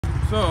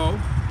So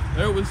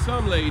there was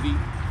some lady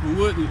who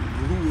was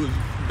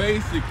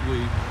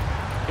basically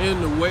in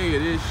the way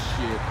of this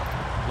shit.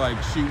 Like,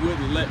 she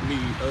wouldn't let me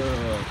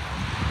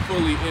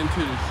fully into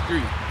the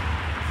street.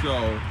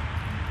 So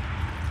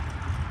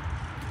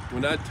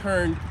when I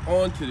turned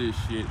onto this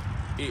shit,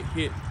 it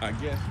hit, I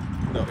guess,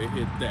 no, it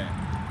hit that.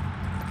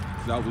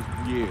 So I was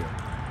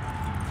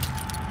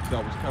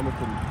coming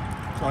from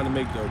trying to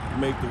make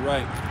the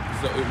right,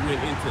 so it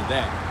went into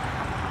that.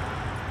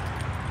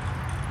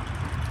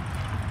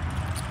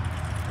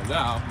 And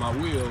now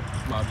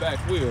my back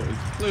wheel is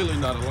clearly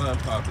not aligned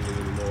properly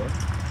anymore.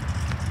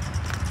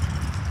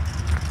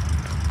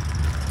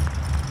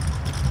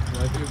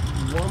 Like, if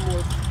one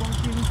more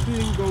fucking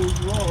thing goes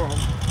wrong,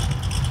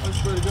 I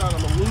swear to God,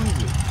 I'm gonna lose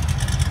it.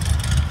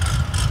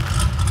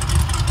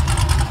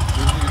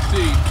 As you can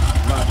see,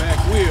 my back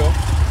wheel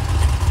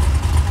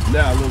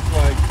now looks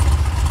like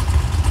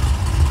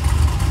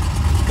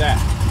that.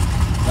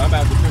 So I'm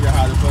about to figure out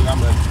how the fuck I'm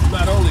gonna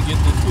not only get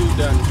this food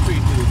down the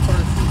street to this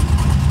person,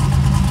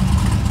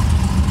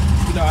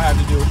 you know, I have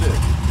to deal with this.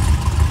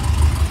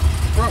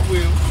 Front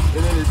wheel,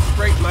 and then it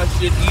scrape my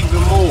shit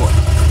even more.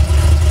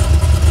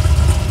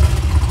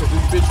 Cause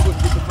this bitch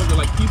wouldn't get the fucking,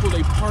 like, people,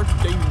 they park,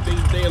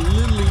 they're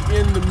literally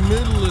in the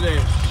middle of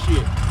that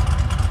shit.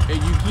 And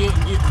you can't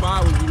get by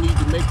when you need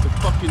to make the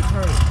fucking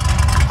turn.